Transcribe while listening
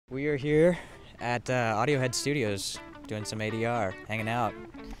We are here at Audiohead Studios doing some ADR, hanging out,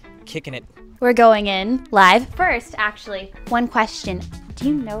 kicking it. We're going in live. First, actually, one question. Do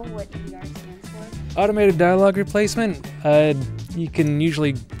you know what ADR stands for? Automated dialogue replacement. You can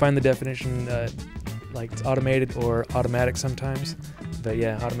usually find the definition like it's automated or automatic sometimes. But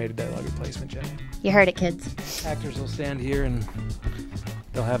yeah, automated dialogue replacement, Jenny. You heard it, kids. Actors will stand here and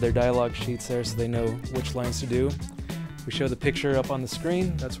they'll have their dialogue sheets there so they know which lines to do. We show the picture up on the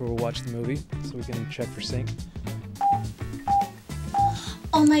screen. That's where we'll watch the movie, so we can check for sync.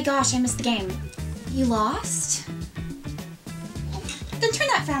 Oh my gosh, I missed the game. You lost? Then turn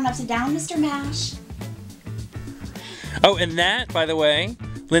that frown upside down, Mr. Mash. Oh, and that, by the way,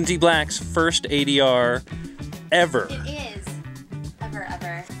 Lindsey Black's first ADR ever. It is. Ever.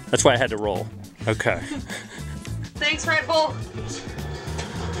 That's why I had to roll. Okay. Thanks, Redbull.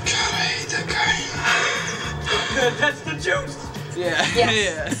 God, I hate that guy. That's the juice. Yeah.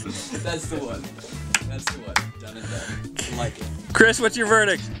 Yes. Yeah. That's the one. That's the one. Done and done. I like it. Chris, what's your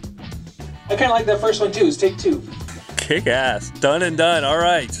verdict? I kind of like that first one too. It's take two. Kick ass. Done and done. All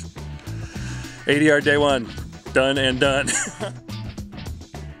right. ADR day one. Done and done.